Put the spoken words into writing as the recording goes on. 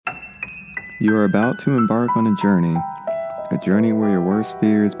You are about to embark on a journey where your worst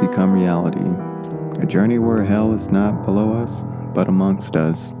fears become reality, a journey where hell is not below us, but amongst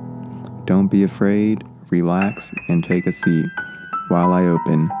us. Don't be afraid, relax, and take a seat while I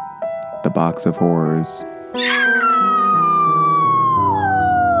open the box of horrors.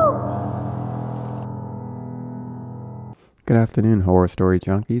 Good afternoon, horror story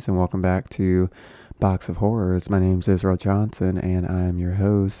junkies, and welcome back to Box of Horrors. My name's Israel Johnson, and I'm your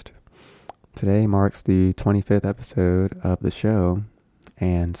host. Today marks the 25th episode of the show,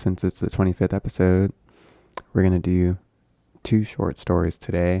 and since it's the 25th episode, we're going to do two short stories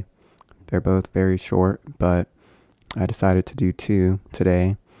today. They're both very short, but I decided to do two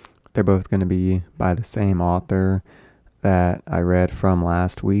today. They're both going to be by the same author that I read from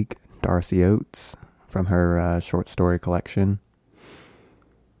last week, Darcy Coates, from her short story collection.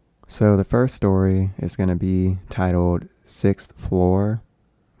 So the first story is going to be titled Sixth Floor.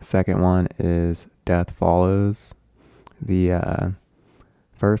 Second one is Death Follows. The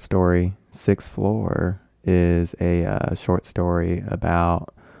first story, Sixth Floor, is a short story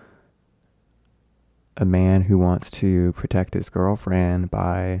about a man who wants to protect his girlfriend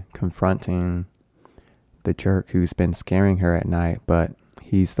by confronting the jerk who's been scaring her at night, but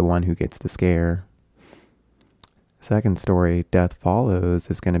he's the one who gets the scare. Second story, Death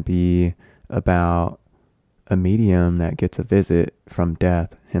Follows, is going to be about a medium that gets a visit from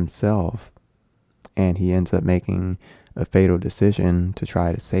death himself, and he ends up making a fatal decision to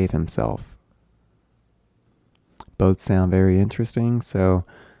try to save himself. Both sound very interesting, so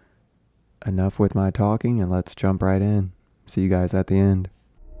enough with my talking and let's jump right in. See you guys at the end.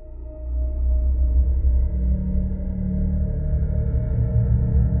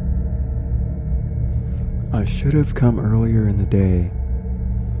 I should have come earlier in the day.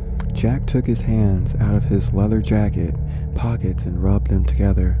 Jack took his hands out of his leather jacket pockets and rubbed them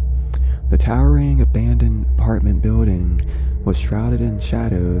together. The towering abandoned apartment building was shrouded in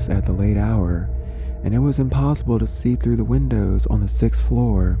shadows at the late hour, and it was impossible to see through the windows on the 6th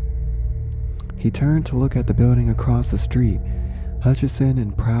floor. He turned to look at the building across the street, Hutchison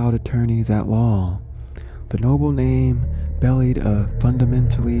and Proud Attorneys at Law. The noble name bellied a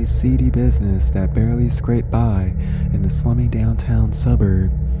fundamentally seedy business that barely scraped by in the slummy downtown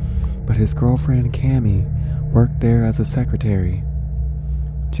suburb, but his girlfriend Cammie worked there as a secretary.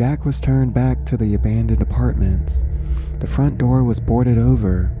 Jack was turned back to the abandoned apartments. The front door was boarded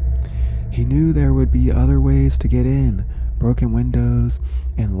over. He knew there would be other ways to get in, broken windows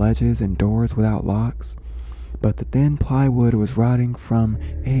and ledges and doors without locks, but the thin plywood was rotting from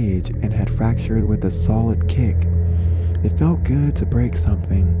age and had fractured with a solid kick. It felt good to break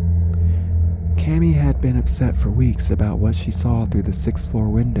something. Cammie had been upset for weeks about what she saw through the 6th floor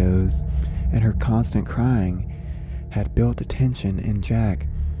windows, and her constant crying had built a tension in Jack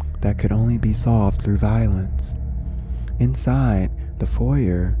that could only be solved through violence. Inside, the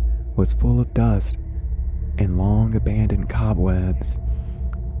foyer was full of dust and long abandoned cobwebs.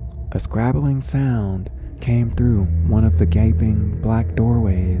 A scrabbling sound came through one of the gaping black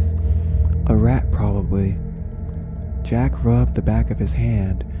doorways. A rat, probably. Jack rubbed the back of his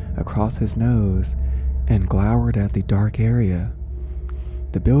hand across his nose and glowered at the dark area.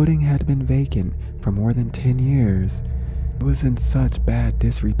 The building had been vacant for more than 10 years. It was in such bad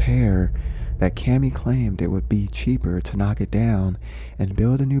disrepair that Cammie claimed it would be cheaper to knock it down and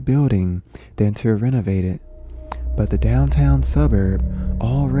build a new building than to renovate it. But the downtown suburb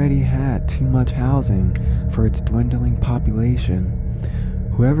already had too much housing for its dwindling population.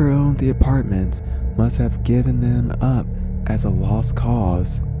 Whoever owned the apartments must have given them up as a lost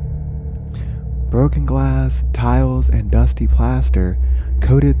cause. Broken glass, tiles, and dusty plaster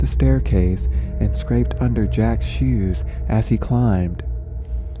coated the staircase and scraped under Jack's shoes as he climbed.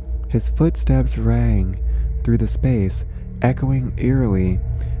 His footsteps rang through the space, echoing eerily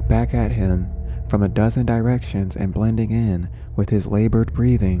back at him from a dozen directions and blending in with his labored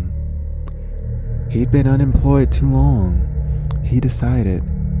breathing. He'd been unemployed too long, he decided.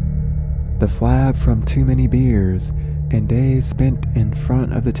 The flab from too many beers and days spent in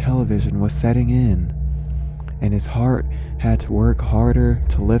front of the television was setting in, and his heart had to work harder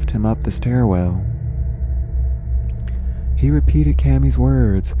to lift him up the stairwell. He repeated Cammie's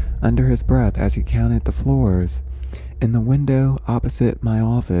words under his breath as he counted the floors. In the window opposite my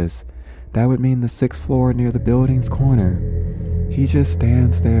office, that would mean the 6th floor near the building's corner. He just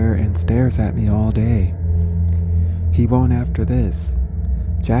stands there and stares at me all day. He won't after this.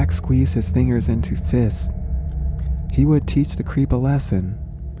 Jack squeezed his fingers into fists. He would teach the creep a lesson.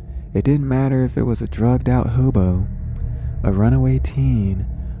 It didn't matter if it was a drugged-out hobo, a runaway teen,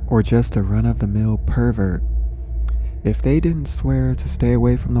 or just a run-of-the-mill pervert. If they didn't swear to stay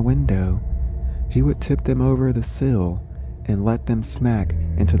away from the window, He would tip them over the sill and let them smack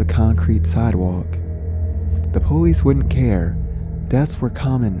into the concrete sidewalk. The police wouldn't care. Deaths were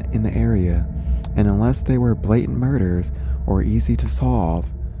common in the area, and unless they were blatant murders or easy to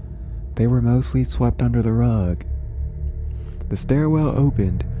solve, they were mostly swept under the rug. The stairwell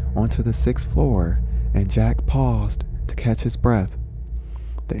opened onto the 6th floor, and Jack paused to catch his breath.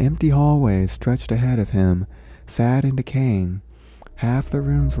 The empty hallway stretched ahead of him, sad and decaying. Half the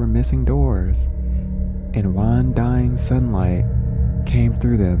rooms were missing doors, and wan-dying sunlight came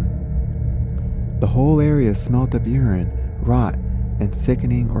through them. The whole area smelt of urine, rot, and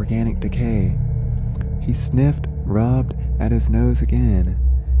sickening organic decay. He sniffed, rubbed at his nose again,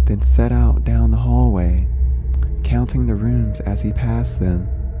 then set out down the hallway, counting the rooms as he passed them.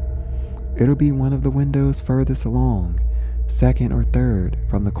 It'll be one of the windows furthest along, 2nd or 3rd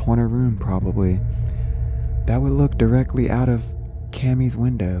from the corner room probably. That would look directly out of Cammie's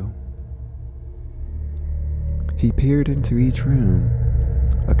window. He peered into each room.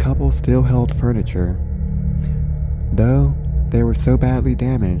 A couple still held furniture, though they were so badly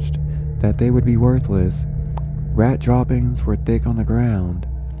damaged that they would be worthless. Rat droppings were thick on the ground.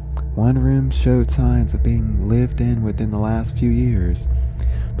 One room showed signs of being lived in within the last few years,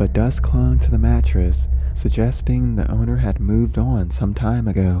 but dust clung to the mattress, suggesting the owner had moved on some time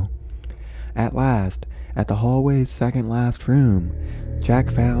ago. At last, at the hallway's second last room, Jack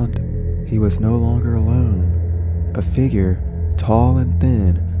found he was no longer alone. A figure, tall and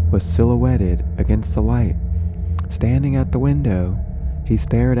thin, was silhouetted against the light. Standing at the window, he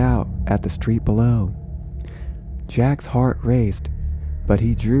stared out at the street below. Jack's heart raced, but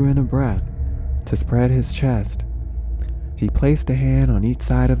he drew in a breath to spread his chest. He placed a hand on each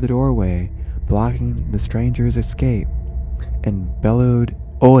side of the doorway, blocking the stranger's escape, and bellowed,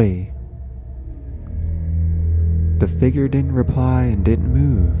 "Oi!" The figure didn't reply and didn't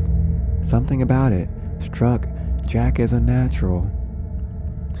move. Something about it struck Jack as unnatural.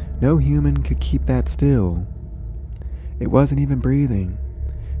 No human could keep that still. It wasn't even breathing.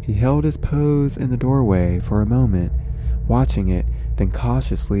 He held his pose in the doorway for a moment, watching it, then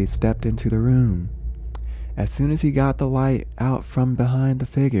cautiously stepped into the room. As soon as he got the light out from behind the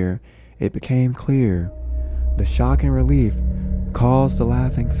figure, it became clear. The shock and relief caused a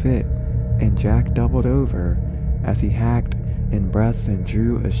laughing fit, and Jack doubled over as he hacked in breaths and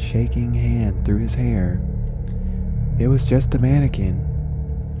drew a shaking hand through his hair. It was just a mannequin.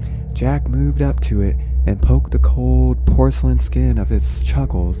 Jack moved up to it and poked the cold porcelain skin of its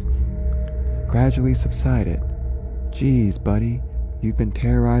chuckles. Gradually subsided. "Geez, buddy, you've been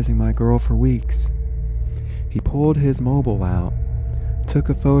terrorizing my girl for weeks." He pulled his mobile out, took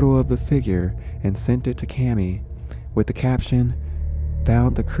a photo of the figure, and sent it to Cammie with the caption,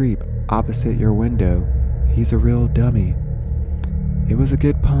 "Found the creep opposite your window. He's a real dummy." It was a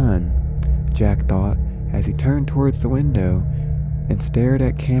good pun, Jack thought, as he turned towards the window and stared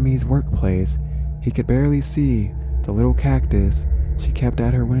at Cammie's workplace. He could barely see the little cactus she kept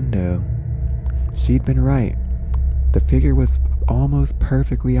at her window. She'd been right. The figure was almost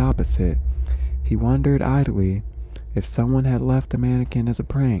perfectly opposite. He wondered idly if someone had left the mannequin as a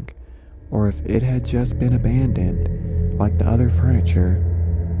prank, or if it had just been abandoned, like the other furniture.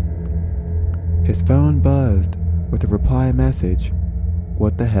 His phone buzzed with a reply message.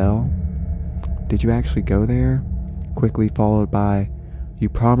 "What the hell? Did you actually go there?" Quickly followed by, "You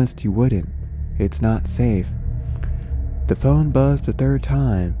promised you wouldn't. It's not safe." The phone buzzed a third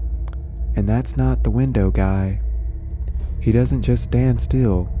time, and that's not the window guy. He doesn't just stand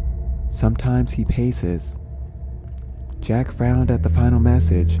still. Sometimes he paces. Jack frowned at the final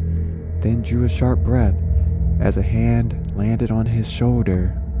message, then drew a sharp breath as a hand landed on his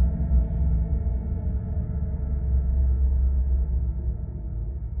shoulder.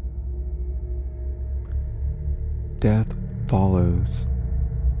 Death follows.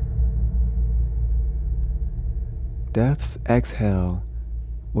 Death's exhale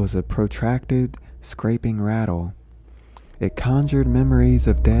was a protracted, scraping rattle. It conjured memories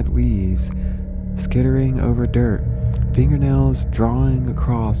of dead leaves skittering over dirt, fingernails drawing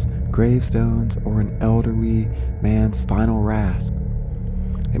across gravestones, or an elderly man's final rasp.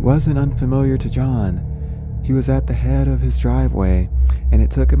 It wasn't unfamiliar to John. He was at the head of his driveway, and it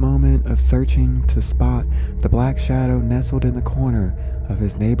took a moment of searching to spot the black shadow nestled in the corner of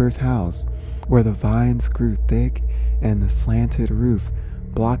his neighbor's house, where the vines grew thick and the slanted roof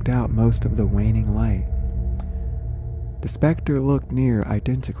blocked out most of the waning light. The specter looked near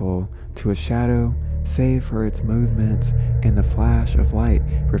identical to a shadow, save for its movements and the flash of light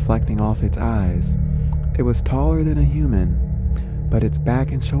reflecting off its eyes. It was taller than a human, but its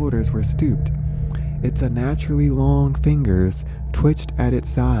back and shoulders were stooped. Its unnaturally long fingers twitched at its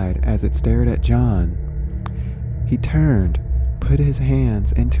side as it stared at John. He turned, put his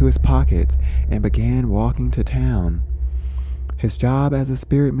hands into his pockets, and began walking to town. His job as a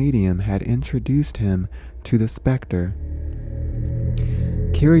spirit medium had introduced him to the specter.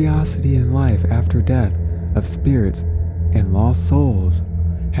 Curiosity in life after death of spirits and lost souls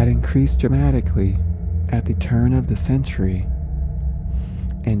had increased dramatically at the turn of the century,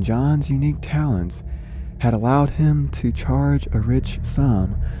 and John's unique talents had allowed him to charge a rich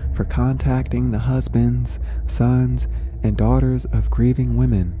sum for contacting the husbands, sons, and daughters of grieving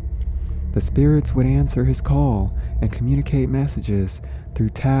women. The spirits would answer his call and communicate messages through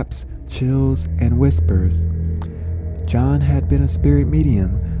taps, chills, and whispers. John had been a spirit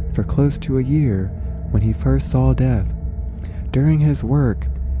medium for close to a year when he first saw death. During his work,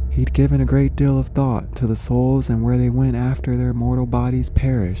 he'd given a great deal of thought to the souls and where they went after their mortal bodies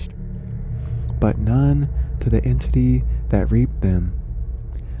perished, but none to the entity that reaped them.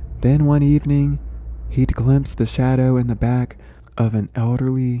 Then one evening, he'd glimpsed the shadow in the back of an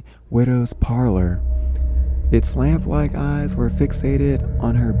elderly widow's parlor. Its lamp-like eyes were fixated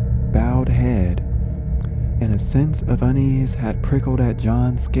on her bowed head, and a sense of unease had prickled at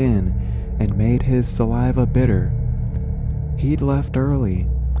John's skin and made his saliva bitter. He'd left early.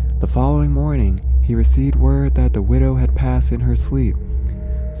 The following morning, he received word that the widow had passed in her sleep.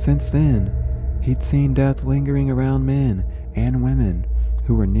 Since then, he'd seen death lingering around men and women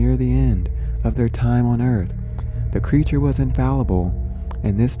who were near the end of their time on earth. The creature was infallible,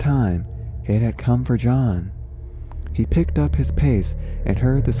 and this time it had come for John. He picked up his pace and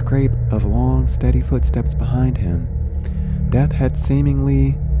heard the scrape of long, steady footsteps behind him. Death had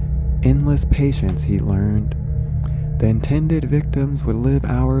seemingly endless patience, he learned. The intended victims would live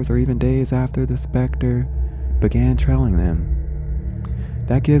hours or even days after the specter began trailing them.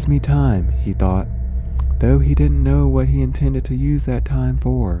 That gives me time, he thought, though he didn't know what he intended to use that time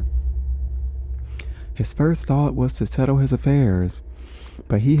for. His first thought was to settle his affairs,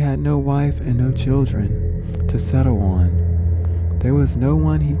 but he had no wife and no children to settle on. There was no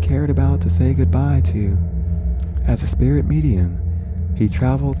one he cared about to say goodbye to. As a spirit medium, he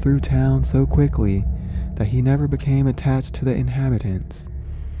traveled through town so quickly that he never became attached to the inhabitants.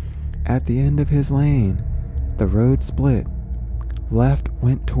 At the end of his lane, the road split. Left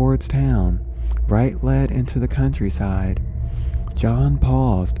went towards town, right led into the countryside. John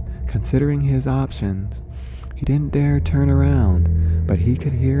paused, considering his options. He didn't dare turn around, but he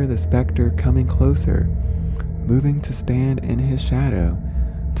could hear the specter coming closer, moving to stand in his shadow,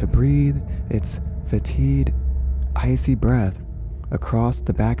 to breathe its fatigued, icy breath across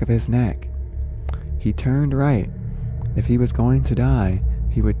the back of his neck. He turned right. If he was going to die,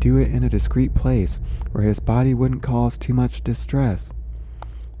 he would do it in a discreet place where his body wouldn't cause too much distress.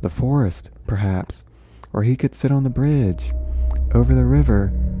 The forest, perhaps, or he could sit on the bridge over the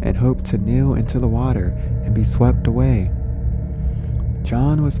river and hope to kneel into the water and be swept away.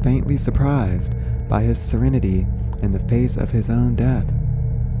 John was faintly surprised by his serenity in the face of his own death.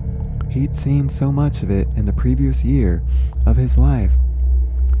 He'd seen so much of it in the previous year of his life,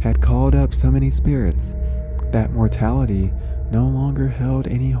 had called up so many spirits, that mortality no longer held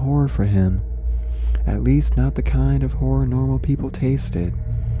any horror for him, at least not the kind of horror normal people tasted.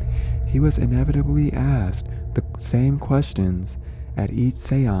 He was inevitably asked the same questions at each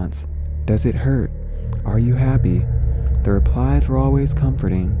seance. Does it hurt? Are you happy? The replies were always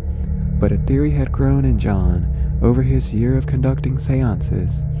comforting, but a theory had grown in John over his year of conducting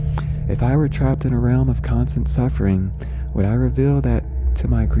seances. If I were trapped in a realm of constant suffering, would I reveal that to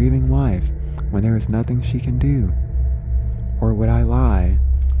my grieving wife when there is nothing she can do? Or would I lie,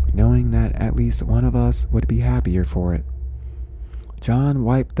 knowing that at least one of us would be happier for it? John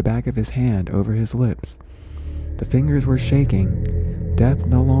wiped the back of his hand over his lips. The fingers were shaking. Death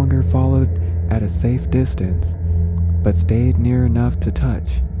no longer followed at a safe distance, but stayed near enough to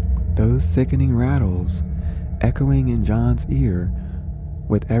touch. Those sickening rattles echoing in John's ear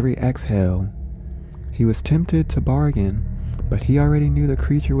with every exhale. He was tempted to bargain, but he already knew the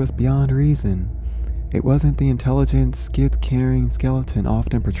creature was beyond reason. It wasn't the intelligent, skid-carrying skeleton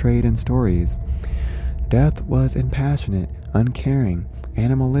often portrayed in stories. Death was impassionate, uncaring,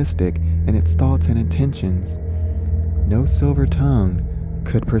 animalistic in its thoughts and intentions. No silver tongue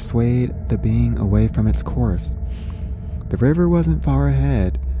could persuade the being away from its course. The river wasn't far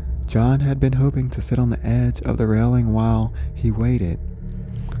ahead. John had been hoping to sit on the edge of the railing while he waited.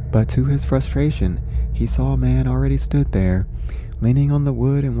 But to his frustration, he saw a man already stood there, leaning on the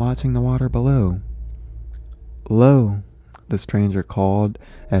wood and watching the water below. "Lo," the stranger called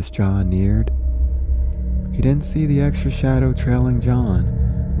as John neared. He didn't see the extra shadow trailing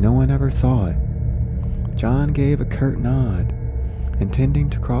John. No one ever saw it. John gave a curt nod. intending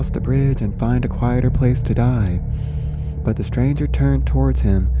to cross the bridge and find a quieter place to die. But the stranger turned towards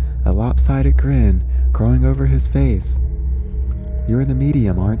him, a lopsided grin growing over his face. "You're the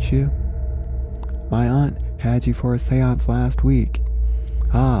medium, aren't you? My aunt had you for a seance last week."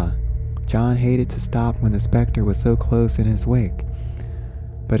 Ah, John hated to stop when the specter was so close in his wake.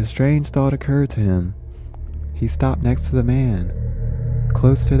 But a strange thought occurred to him. He stopped next to the man,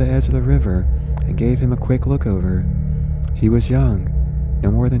 close to the edge of the river, and gave him a quick look over. He was young,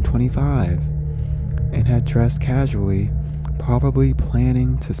 no more than 25, and had dressed casually, probably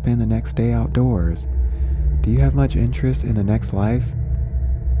planning to spend the next day outdoors. "Do you have much interest in the next life?"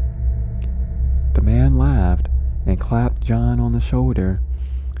 The man laughed and clapped John on the shoulder.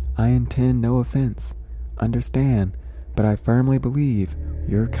 "I intend no offense, understand, but I firmly believe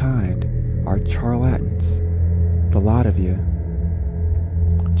your kind are charlatans, the lot of you."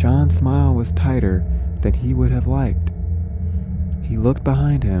 John's smile was tighter than he would have liked. He looked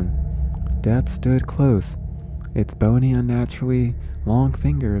behind him. Death stood close, its bony, unnaturally long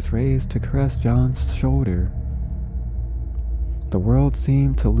fingers raised to caress John's shoulder. The world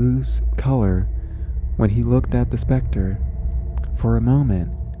seemed to lose color when he looked at the specter. For a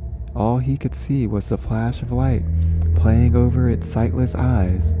moment, all he could see was the flash of light playing over its sightless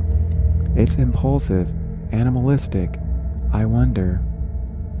eyes. It's impulsive, animalistic, I wonder.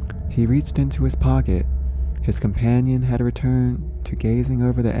 He reached into his pocket. His companion had returned to gazing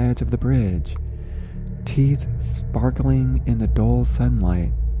over the edge of the bridge, teeth sparkling in the dull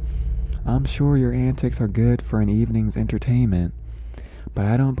sunlight. "I'm sure your antics are good for an evening's entertainment, but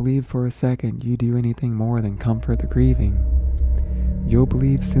I don't believe for a second you do anything more than comfort the grieving." "You'll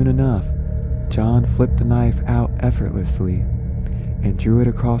believe soon enough." John flipped the knife out effortlessly and drew it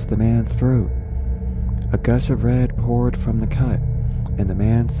across the man's throat. A gush of red poured from the cut, and the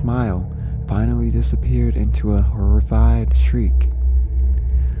man's smile finally disappeared into a horrified shriek.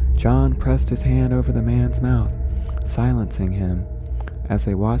 John pressed his hand over the man's mouth, silencing him, as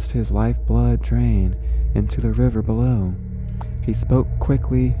they watched his lifeblood drain into the river below. He spoke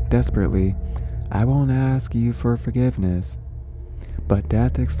quickly, desperately. "I won't ask you for forgiveness, but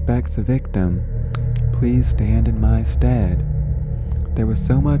death expects a victim. Please stand in my stead." There was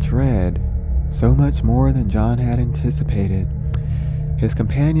so much red, so much more than John had anticipated. His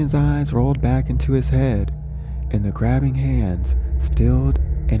companion's eyes rolled back into his head, and the grabbing hands stilled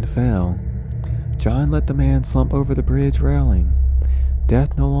and fell. John let the man slump over the bridge railing.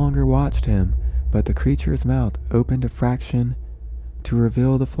 Death no longer watched him, but the creature's mouth opened a fraction to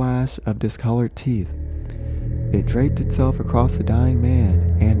reveal the flash of discolored teeth. It draped itself across the dying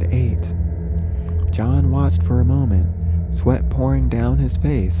man and ate. John watched for a moment, sweat pouring down his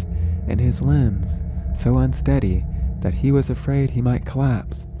face and his limbs so unsteady that he was afraid he might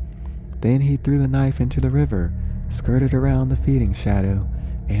collapse. Then he threw the knife into the river, skirted around the feeding shadow,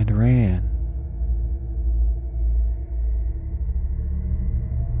 and ran.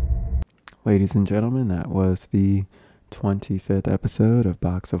 Ladies and gentlemen, that was the 25th episode of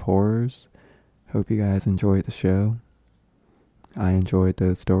Box of Horrors. Hope you guys enjoyed the show. I enjoyed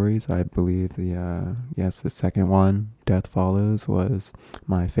those stories. I believe the second one, Death Follows, was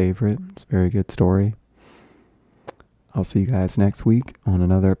my favorite. It's a very good story. I'll see you guys next week on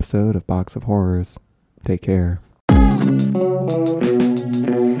another episode of Box of Horrors. Take care.